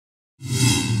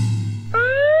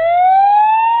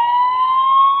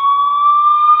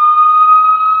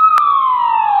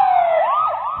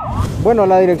Bueno,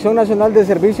 la Dirección Nacional de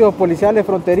Servicios Policiales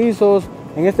Fronterizos,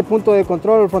 en este punto de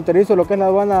control fronterizo, lo que es la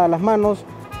aduana Las Manos,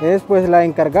 es pues la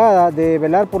encargada de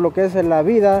velar por lo que es la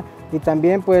vida y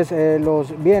también pues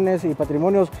los bienes y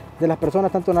patrimonios de las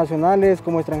personas tanto nacionales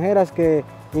como extranjeras que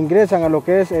ingresan a lo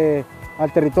que es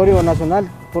al territorio nacional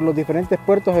por los diferentes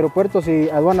puertos, aeropuertos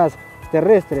y aduanas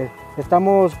terrestres.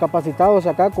 Estamos capacitados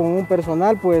acá con un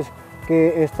personal pues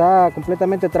que está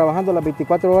completamente trabajando las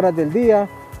 24 horas del día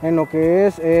en lo que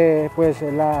es pues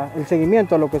el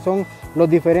seguimiento a lo que son los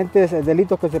diferentes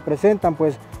delitos que se presentan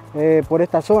pues por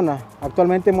esta zona.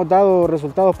 Actualmente hemos dado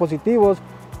resultados positivos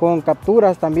con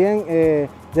capturas también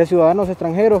de ciudadanos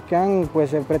extranjeros que han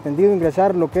pues pretendido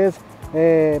ingresar lo que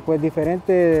es pues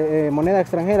diferentes monedas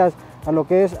extranjeras a lo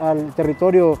que es al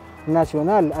territorio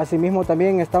nacional. Asimismo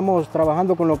también estamos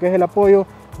trabajando con lo que es el apoyo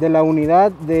de la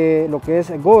unidad de lo que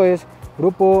es GOES,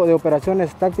 Grupo de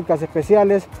Operaciones Tácticas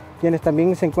Especiales, quienes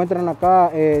también se encuentran acá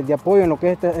de apoyo en lo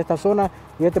que es esta zona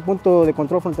y este punto de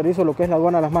control fronterizo, lo que es la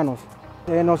aduana Las Manos.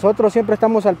 Nosotros siempre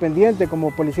estamos al pendiente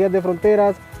como policías de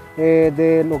fronteras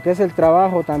de lo que es el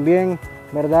trabajo también,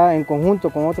 ¿verdad?, en conjunto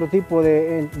con otro tipo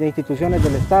de instituciones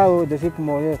del Estado, es decir,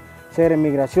 como de ser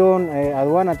migración,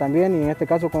 aduana también, y en este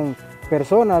caso con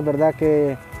personas, ¿verdad?,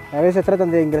 que a veces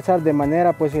tratan de ingresar de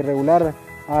manera pues irregular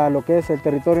a lo que es el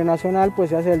territorio nacional,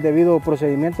 pues se hace el debido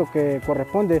procedimiento que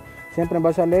corresponde, siempre en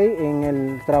base a ley, en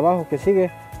el trabajo que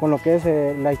sigue con lo que es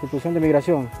la institución de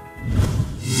migración.